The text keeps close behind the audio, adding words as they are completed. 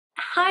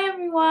Hi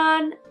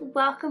everyone,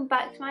 welcome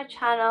back to my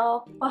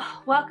channel.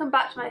 Oh, welcome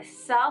back to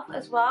myself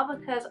as well,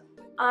 because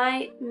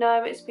I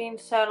know it's been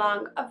so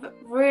long. I've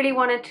really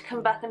wanted to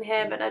come back on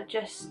here, but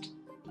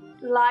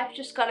life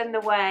just got in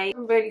the way.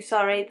 I'm really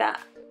sorry that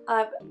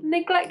I've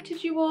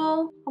neglected you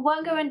all. I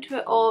won't go into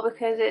it all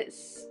because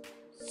it's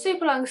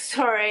super long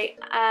story,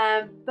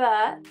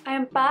 but I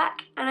am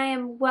back and I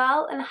am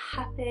well and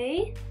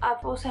happy.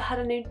 I've also had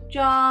a new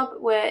job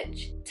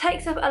which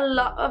takes up a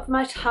lot of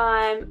my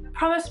time. I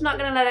promise I'm not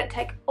going to let it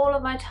take all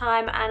of my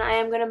time, and I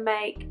am going to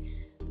make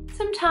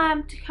some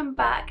time to come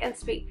back and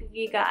speak with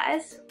you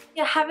guys.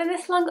 Yeah, having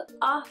this long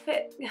off,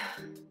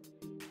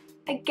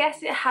 I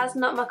guess it has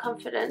knocked my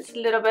confidence a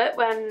little bit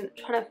when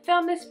trying to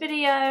film this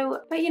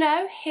video, but you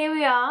know, here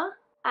we are,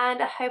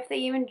 and I hope that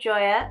you enjoy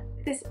it.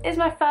 This is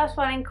my first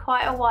one in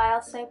quite a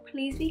while, so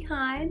please be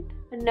kind.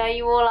 I know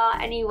you all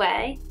are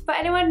anyway. For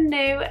anyone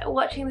new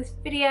watching this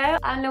video,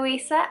 I'm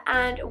Louisa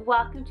and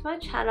welcome to my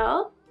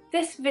channel.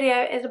 This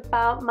video is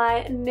about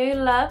my new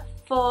love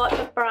for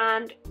the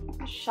brand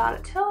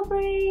Charlotte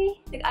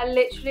Tilbury. Like, I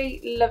literally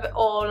love it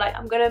all. Like,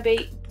 I'm gonna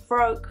be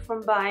broke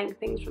from buying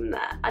things from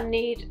there. I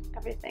need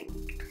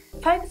everything. The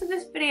focus of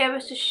this video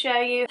is to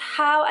show you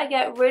how I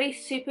get really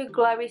super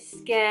glowy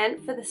skin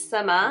for the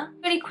summer.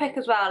 Really quick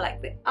as well.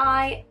 Like, the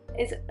eye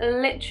is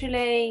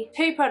literally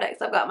 2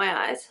 products I've got in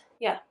my eyes.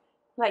 Yeah,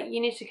 like, you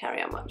need to carry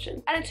on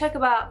watching. And it took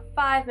about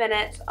 5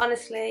 minutes,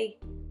 honestly,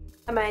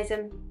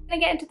 amazing. I'm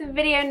gonna get into the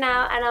video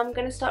now and I'm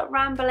gonna start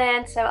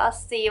rambling, so I'll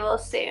see you all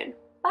soon.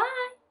 Bye!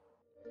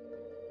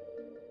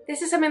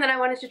 This is something that I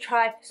wanted to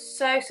try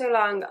for so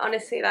long,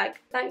 honestly.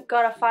 Like, thank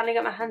God I finally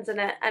got my hands on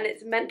it, and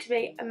it's meant to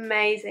be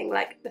amazing.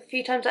 Like, the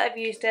few times that I've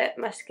used it,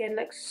 my skin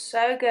looks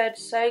so good,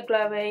 so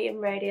glowy and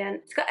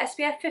radiant. It's got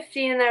SPF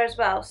 15 in there as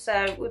well,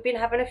 so we've been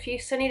having a few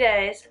sunny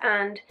days,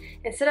 and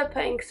instead of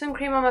putting sun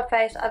cream on my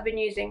face, I've been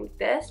using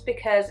this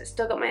because it's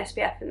still got my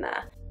SPF in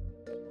there.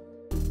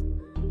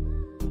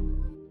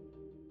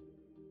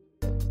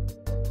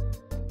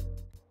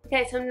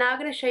 Okay, so I'm now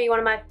going to show you one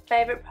of my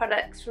favourite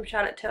products from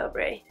Charlotte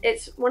Tilbury.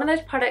 It's one of those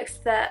products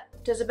that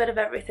does a bit of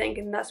everything,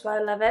 and that's why I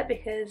love it,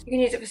 because you can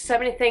use it for so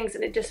many things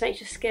and it just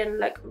makes your skin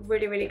look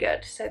really, really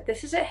good. So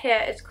this is it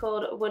here. It's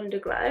called Wonder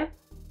Glow.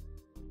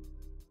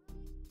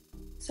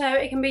 So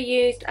it can be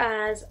used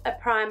as a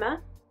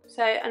primer,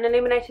 so an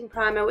illuminating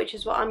primer, which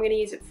is what I'm going to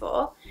use it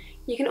for.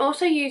 You can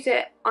also use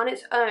it on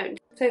its own.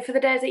 So for the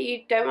days that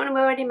you don't want to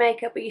wear any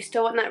makeup but you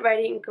still want that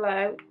radiant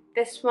glow,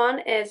 this one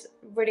is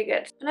really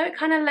good. I know it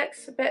kind of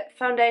looks a bit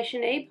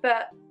foundation-y,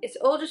 but it's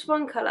all just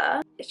one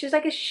colour. It's just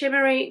like a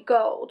shimmery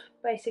gold,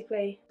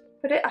 basically.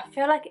 But I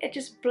feel like it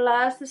just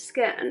blurs the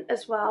skin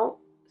as well,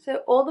 so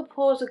all the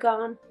pores are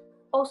gone.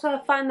 Also,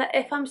 I find that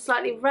if I'm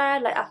slightly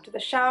red, like after the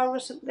shower or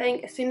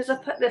something, as soon as I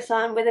put this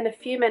on, within a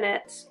few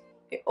minutes,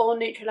 it all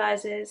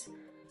neutralises.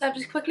 So I've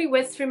just quickly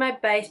whizzed through my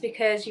base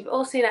because you've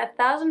all seen it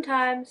 1,000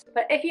 times,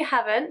 but if you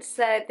haven't,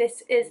 so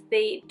this is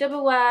the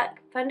Doublewear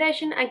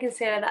foundation and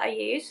concealer that I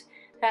use.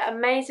 They're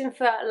amazing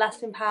for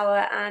lasting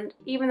power, and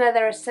even though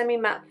they're a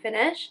semi-matte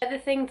finish, other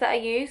things that I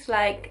use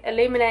like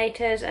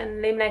illuminators and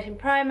illuminating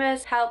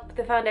primers help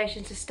the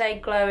foundation to stay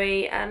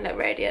glowy and look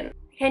radiant.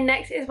 Okay,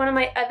 next is one of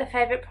my other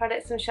favourite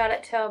products from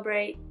Charlotte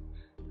Tilbury.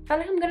 I feel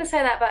like I'm going to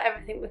say that about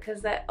everything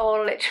because they're all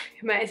literally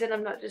amazing.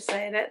 I'm not just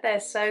saying it, they're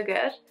so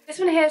good. This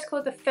one here is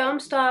called the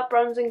Filmstar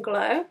Bronze and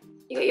Glow.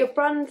 You got your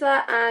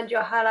bronzer and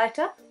your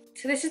highlighter.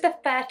 So this is the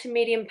fair to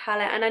medium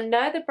palette, and I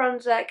know the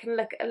bronzer can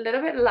look a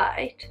little bit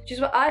light, which is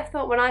what I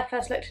thought when I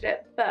first looked at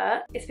it,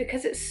 but it's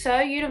because it's so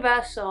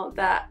universal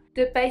that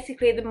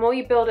basically the more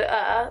you build it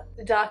up,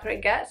 the darker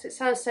it gets. It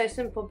sounds so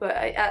simple, but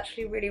it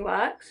actually really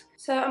works.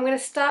 So I'm going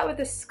to start with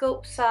the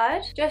sculpt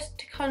side, just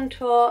to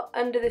contour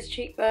under this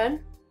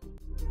cheekbone.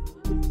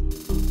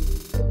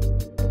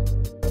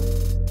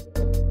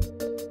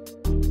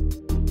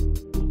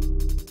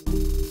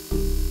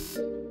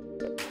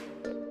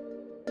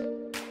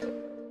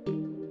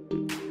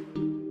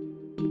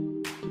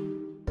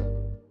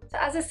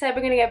 As I said,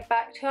 we're going to get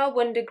back to our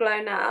Wonder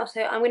Glow now,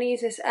 so I'm going to use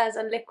this as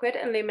a liquid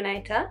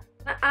illuminator.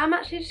 I'm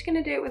actually just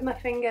going to do it with my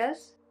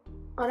fingers.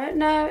 I don't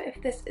know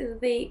if this is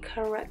the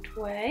correct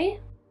way,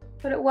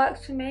 but it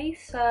works for me,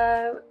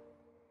 so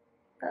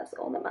that's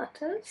all that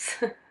matters.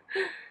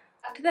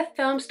 Back to the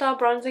Filmstar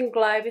Bronze and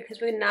Glow,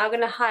 because we're now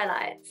going to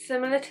highlight.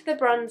 Similar to the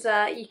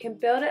bronzer, you can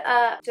build it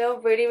up,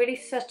 still really, really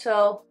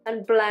subtle,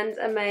 and blends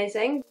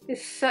amazing.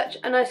 It's such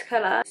a nice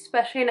colour,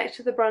 especially next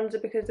to the bronzer,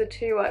 because the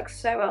two work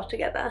so well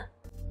together.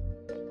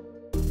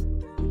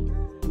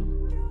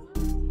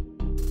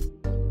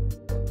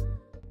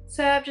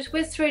 So I've just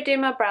whizzed through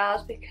doing my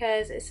brows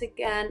because it's,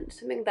 again,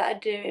 something that I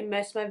do in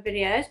most of my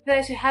videos. For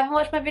those who haven't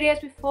watched my videos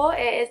before,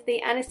 it is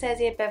the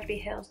Anastasia Beverly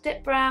Hills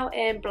Dip Brow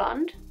in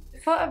Blonde.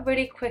 For a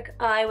really quick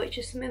eye, which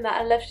is something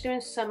that I love to do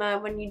in summer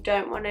when you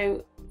don't want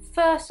to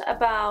fuss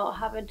about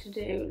having to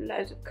do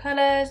loads of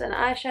colours and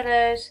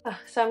eyeshadows.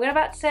 So I'm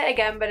about to say it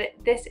again, but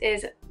this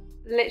is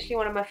literally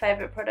one of my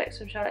favourite products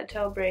from Charlotte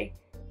Tilbury.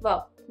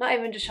 Well, not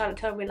even just Charlotte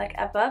Tilbury, like,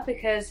 ever,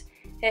 because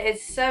it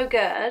is so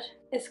good.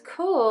 It's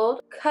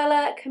called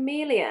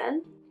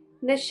Chameleon,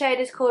 This shade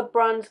is called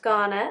Bronze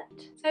Garnet.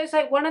 So it's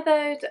like one of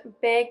those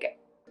big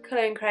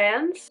colouring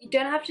crayons. You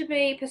don't have to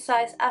be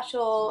precise at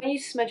all. When you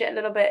smudge it a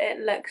little bit, it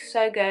looks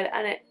so good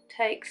and it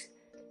takes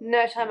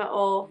no time at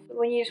all.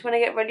 When you just want to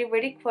get really,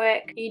 really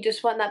quick, you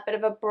just want that bit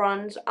of a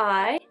bronze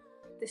eye,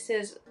 this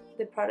is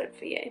the product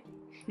for you.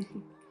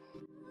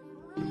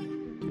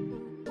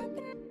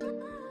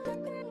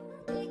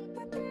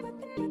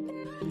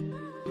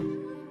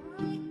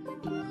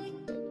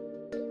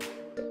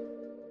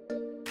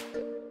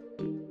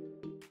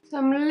 So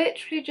I'm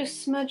literally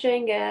just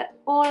smudging it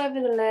all over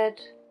the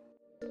lid.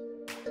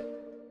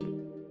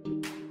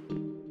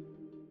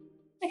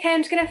 Okay,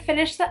 I'm just going to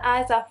finish the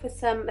eyes off with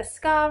some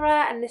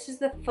mascara, and this is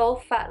the Full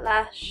Fat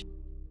Lash.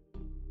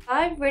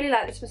 I really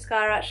like this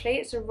mascara actually.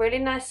 It's a really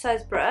nice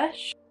size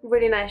brush,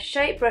 really nice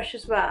shape brush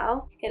as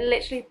well. It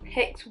literally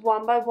picks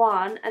one by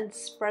one and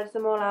spreads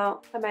them all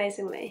out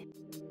amazingly.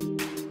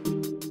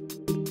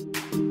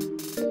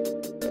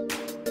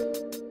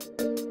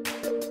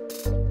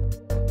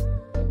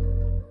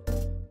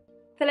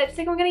 The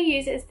lipstick I'm going to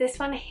use is this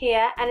one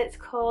here, and it's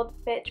called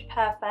Bitch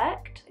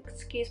Perfect.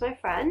 Excuse my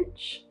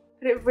French.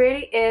 But it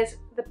really is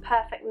the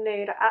perfect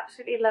nude. I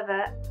absolutely love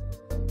it.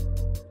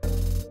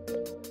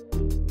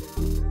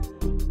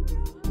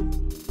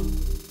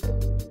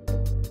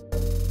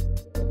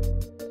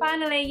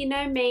 Finally, you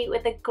know me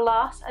with a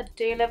gloss. I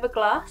do love a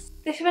gloss.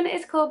 This one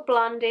is called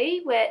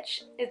Blondie,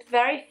 which is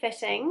very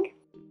fitting.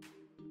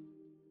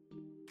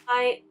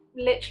 I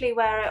literally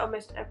wear it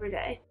almost every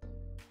day.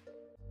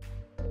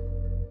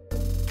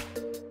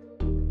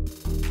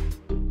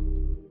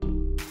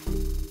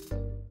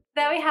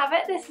 There we have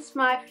it. This is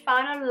my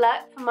final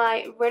look for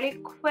my really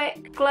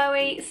quick,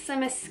 glowy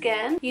summer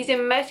skin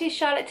using mostly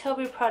Charlotte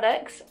Tilbury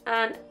products,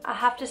 and I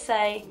have to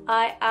say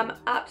I am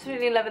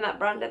absolutely loving that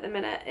brand at the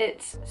minute.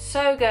 It's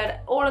so good.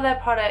 All of their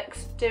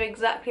products do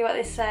exactly what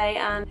they say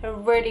and are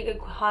really good,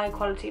 high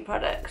quality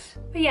products.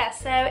 But yeah,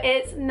 so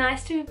it's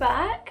nice to be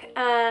back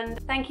and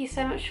thank you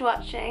so much for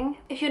watching.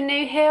 If you're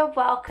new here,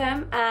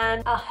 welcome,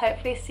 and I'll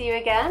hopefully see you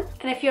again.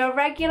 And if you're a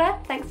regular,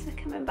 thanks for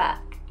coming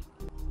back.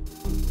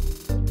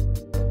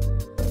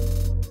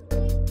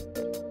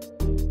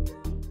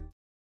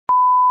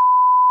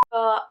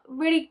 Got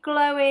really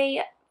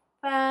glowy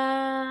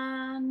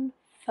fun?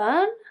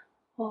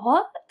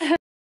 What?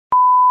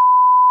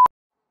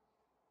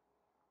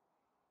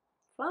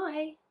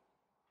 Fly.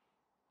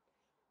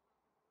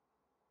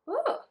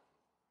 Oh.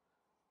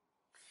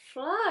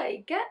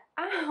 Fly, get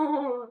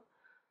out.